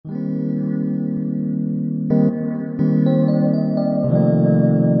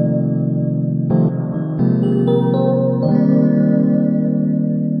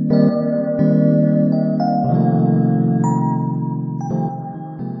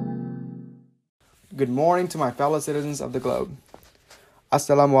Good morning to my fellow citizens of the globe.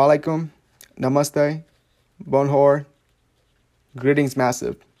 Assalamu alaikum, namaste, bonjour, greetings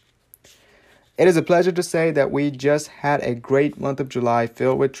massive. It is a pleasure to say that we just had a great month of July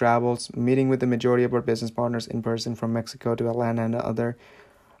filled with travels, meeting with the majority of our business partners in person from Mexico to Atlanta and other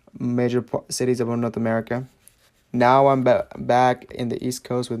major cities of North America. Now I'm back in the East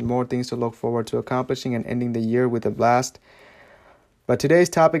Coast with more things to look forward to accomplishing and ending the year with a blast. But today's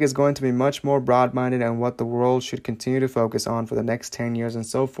topic is going to be much more broad-minded and what the world should continue to focus on for the next 10 years and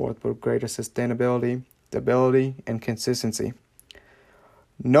so forth with greater sustainability, stability, and consistency.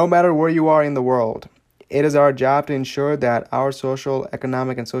 No matter where you are in the world, it is our job to ensure that our social,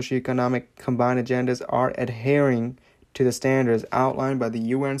 economic, and socioeconomic combined agendas are adhering to the standards outlined by the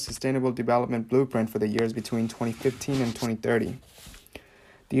UN Sustainable Development Blueprint for the years between 2015 and 2030.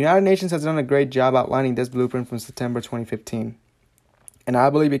 The United Nations has done a great job outlining this blueprint from September 2015. And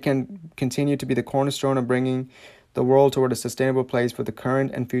I believe it can continue to be the cornerstone of bringing the world toward a sustainable place for the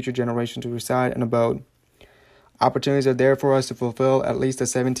current and future generation to reside and abode. Opportunities are there for us to fulfill at least the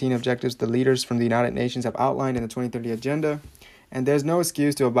 17 objectives the leaders from the United Nations have outlined in the 2030 Agenda, and there's no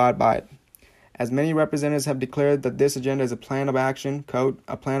excuse to abide by it. As many representatives have declared that this agenda is a plan of action,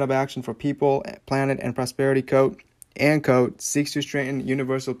 a plan of action for people, planet, and prosperity, seeks to strengthen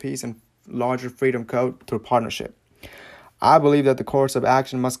universal peace and larger freedom, through partnership. I believe that the course of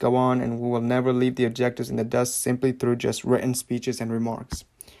action must go on and we will never leave the objectives in the dust simply through just written speeches and remarks.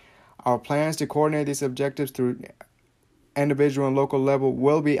 Our plans to coordinate these objectives through individual and local level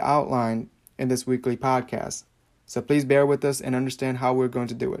will be outlined in this weekly podcast. So please bear with us and understand how we're going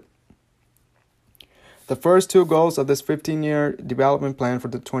to do it. The first two goals of this 15-year development plan for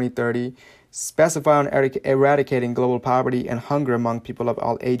the 2030 specify on eradicating global poverty and hunger among people of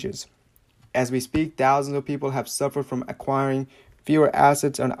all ages. As we speak, thousands of people have suffered from acquiring fewer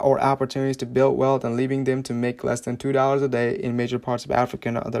assets or opportunities to build wealth and leaving them to make less than $2 a day in major parts of Africa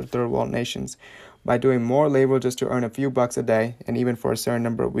and other third world nations by doing more labor just to earn a few bucks a day and even for a certain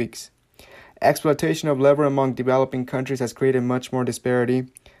number of weeks. Exploitation of labor among developing countries has created much more disparity,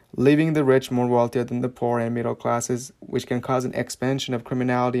 leaving the rich more wealthier than the poor and middle classes, which can cause an expansion of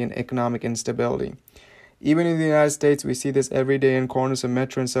criminality and economic instability. Even in the United States, we see this every day in corners of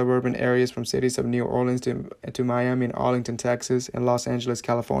metro and suburban areas from cities of New Orleans to Miami and Arlington, Texas, and Los Angeles,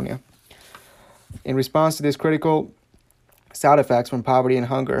 California. In response to these critical side effects from poverty and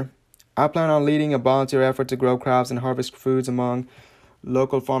hunger, I plan on leading a volunteer effort to grow crops and harvest foods among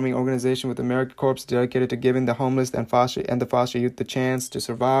local farming organizations with AmeriCorps dedicated to giving the homeless and the foster youth the chance to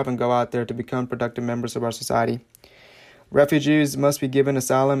survive and go out there to become productive members of our society. Refugees must be given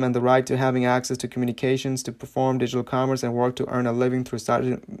asylum and the right to having access to communications, to perform digital commerce, and work to earn a living through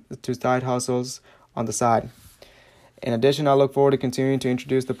side hustles on the side. In addition, I look forward to continuing to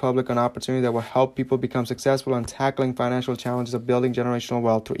introduce the public on opportunities that will help people become successful in tackling financial challenges of building generational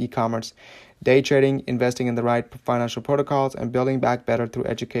wealth through e-commerce, day trading, investing in the right financial protocols, and building back better through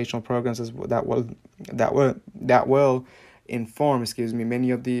educational programs that will inform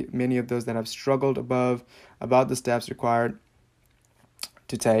many of those that have struggled about the steps required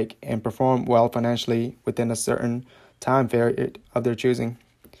to take and perform well financially within a certain time period of their choosing.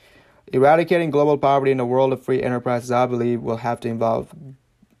 Eradicating global poverty in a world of free enterprises, I believe, will have to involve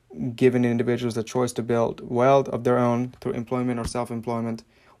giving individuals the choice to build wealth of their own through employment or self-employment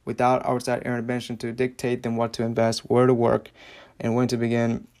without outside intervention to dictate them what to invest, where to work, and when to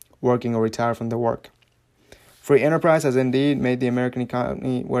begin working or retire from their work. Free enterprise has indeed made the American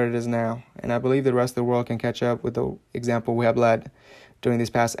economy where it is now, and I believe the rest of the world can catch up with the example we have led during these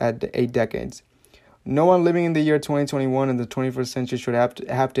past 8 decades. No one living in the year 2021 in the 21st century should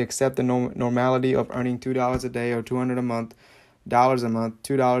have to accept the normality of earning $2 a day or $200 a month,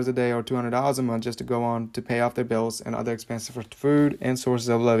 $2 a day or $200 a month just to go on to pay off their bills and other expenses for food and sources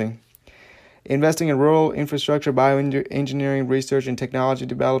of living. Investing in rural infrastructure, bioengineering, research, and technology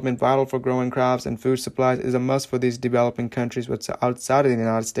development vital for growing crops and food supplies is a must for these developing countries outside of the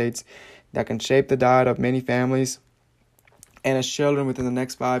United States that can shape the diet of many families and its children within the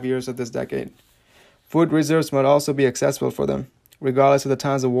next 5 years of this decade. Food reserves must also be accessible for them, regardless of the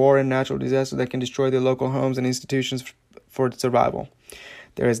times of war and natural disasters that can destroy their local homes and institutions for survival.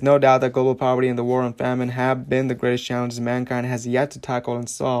 There is no doubt that global poverty and the war and famine have been the greatest challenges mankind has yet to tackle and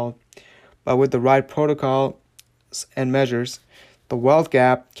solve. But with the right protocols and measures, the wealth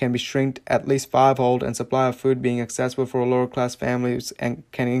gap can be shrinked at least fivefold and supply of food being accessible for lower class families and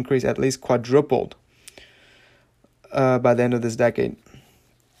can increase at least quadrupled by the end of this decade.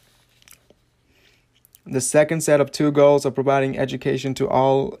 The second set of two goals are providing education to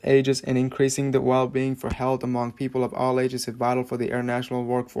all ages and increasing the well-being for health among people of all ages is vital for the international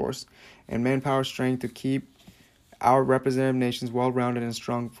workforce and manpower strength to keep our representative nations well-rounded and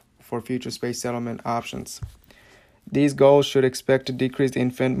strong for future space settlement options. These goals should expect to decrease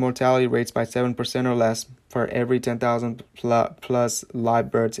infant mortality rates by 7% or less for every 10,000 plus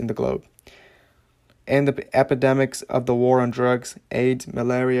live births in the globe. End the epidemics of the war on drugs, AIDS,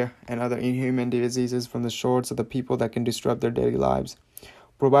 malaria, and other inhuman diseases from the shores of the people that can disrupt their daily lives.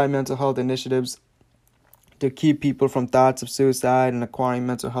 Provide mental health initiatives to keep people from thoughts of suicide and acquiring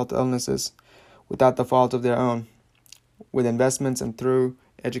mental health illnesses without the fault of their own. With investments and through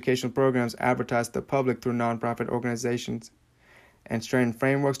educational programs advertised to the public through nonprofit organizations and strengthen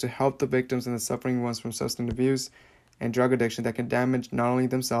frameworks to help the victims and the suffering ones from substance abuse and drug addiction that can damage not only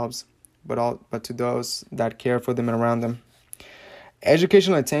themselves but to those that care for them and around them.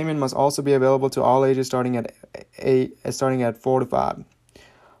 Educational attainment must also be available to all ages starting at 4 to 5.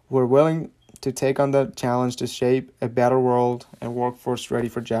 We're willing to take on the challenge to shape a better world and workforce ready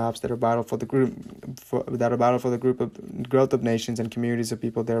for jobs that are vital for the growth of nations and communities of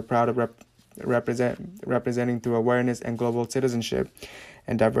people that are proud of representing through awareness and global citizenship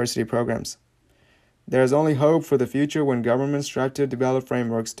and diversity programs. There is only hope for the future when governments strive to develop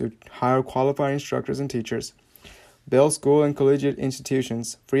frameworks to hire qualified instructors and teachers, build school and collegiate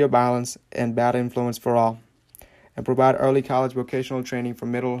institutions free of violence and bad influence for all, and provide early college vocational training for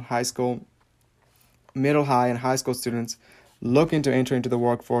middle, high, and high school students looking to enter into the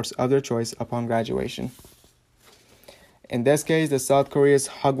workforce of their choice upon graduation. In this case, the South Korea's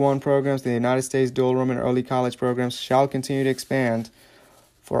Hagwon programs, the United States dual room and early college programs shall continue to expand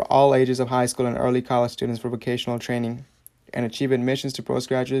for all ages of high school and early college students for vocational training and achieve admissions to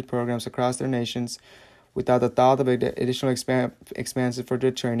postgraduate programs across their nations without the thought of additional expenses for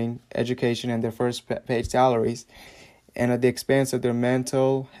their training, education, and their first paid salaries, and at the expense of their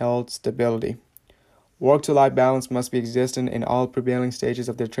mental health stability. Work-to-life balance must be existent in all prevailing stages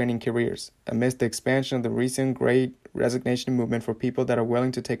of their training careers, amidst the expansion of the recent Great Resignation movement for people that are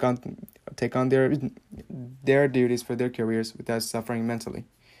willing to take on their duties for their careers without suffering mentally.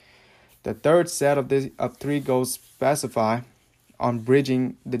 The third set of three goals specify on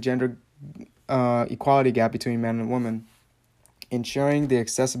bridging the gender equality gap between men and women, ensuring the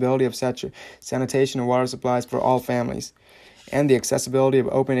accessibility of sanitation and water supplies for all families, and the accessibility of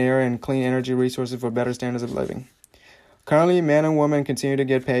open air and clean energy resources for better standards of living. Currently, men and women continue to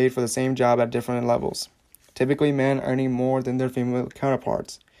get paid for the same job at different levels, typically men earning more than their female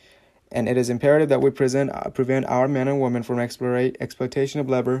counterparts. And it is imperative that we prevent our men and women from exploitation of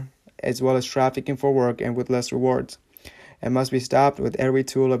labor, as well as trafficking for work and with less rewards, and must be stopped with every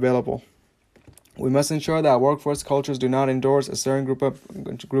tool available. We must ensure that workforce cultures do not endorse a certain group of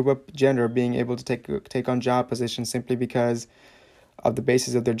gender being able to take on job positions simply because of the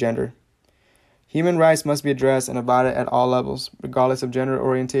basis of their gender. Human rights must be addressed and abided at all levels, regardless of gender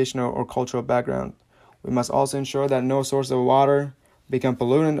orientation or cultural background. We must also ensure that no source of water become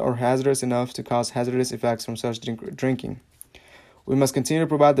pollutant or hazardous enough to cause hazardous effects from such drinking. We must continue to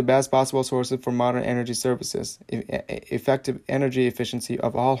provide the best possible sources for modern energy services, effective energy efficiency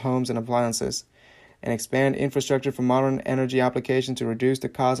of all homes and appliances, and expand infrastructure for modern energy applications to reduce the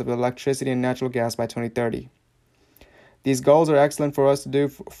cost of electricity and natural gas by 2030. These goals are excellent for us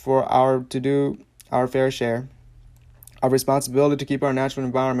to do our fair share. Our responsibility to keep our natural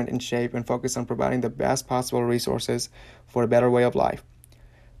environment in shape and focus on providing the best possible resources for a better way of life.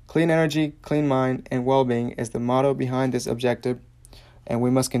 Clean energy, clean mind, and well-being is the motto behind this objective, and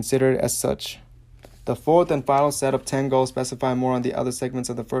we must consider it as such. The fourth and final set of 10 goals specify more on the other segments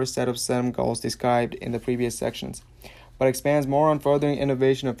of the first set of 7 goals described in the previous sections, but expands more on furthering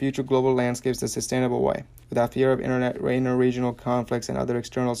innovation of future global landscapes in a sustainable way, without fear of inter-regional conflicts and other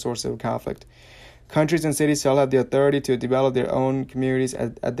external sources of conflict. Countries and cities shall have the authority to develop their own communities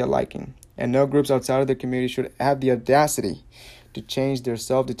at their liking, and no groups outside of their community should have the audacity to change their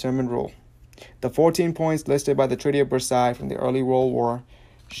self-determined rule. The 14 points listed by the Treaty of Versailles from the early World War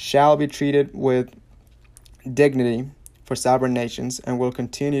shall be treated with dignity for sovereign nations and will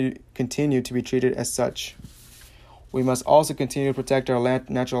continue to be treated as such. We must also continue to protect our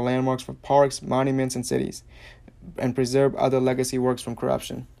natural landmarks for parks, monuments, and cities, and preserve other legacy works from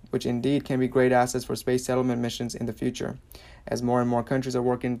corruption, which indeed can be great assets for space settlement missions in the future, as more and more countries are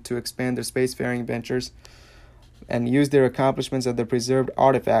working to expand their spacefaring ventures and use their accomplishments of the preserved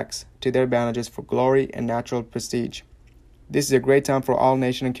artifacts to their advantages for glory and natural prestige. This is a great time for all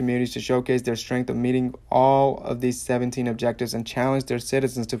nations and communities to showcase their strength of meeting all of these 17 objectives and challenge their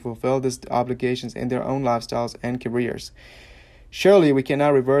citizens to fulfill these obligations in their own lifestyles and careers. Surely we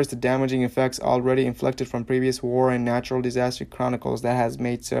cannot reverse the damaging effects already inflicted from previous war and natural disaster chronicles that has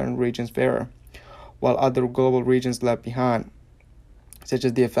made certain regions fairer, while other global regions left behind, such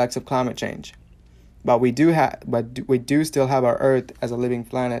as the effects of climate change. But we do still have our Earth as a living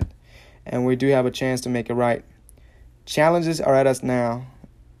planet, and we do have a chance to make it right. Challenges are at us now.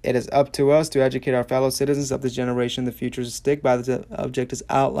 It is up to us to educate our fellow citizens of this generation in the future to stick by the objectives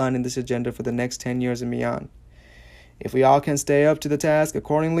outlined in this agenda for the next 10 years and beyond. If we all can stay up to the task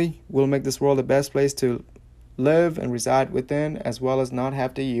accordingly, we'll make this world the best place to live and reside within, as well as not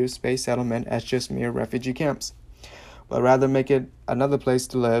have to use space settlement as just mere refugee camps, but rather make it another place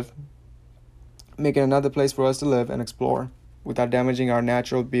for us to live and explore without damaging our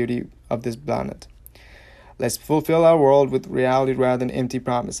natural beauty of this planet. Let's fulfill our world with reality rather than empty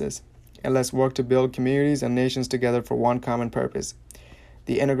promises, and let's work to build communities and nations together for one common purpose: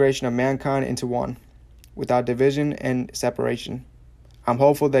 the integration of mankind into one, without division and separation. I'm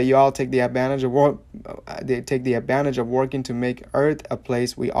hopeful that you all take the advantage of working to make Earth a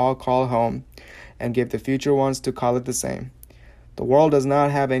place we all call home, and give the future ones to call it the same. The world does not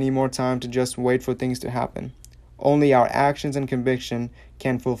have any more time to just wait for things to happen. Only our actions and conviction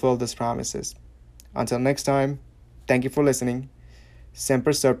can fulfill these promises. Until next time, thank you for listening.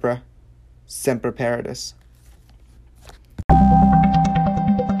 Semper Supra, Semper Paratus.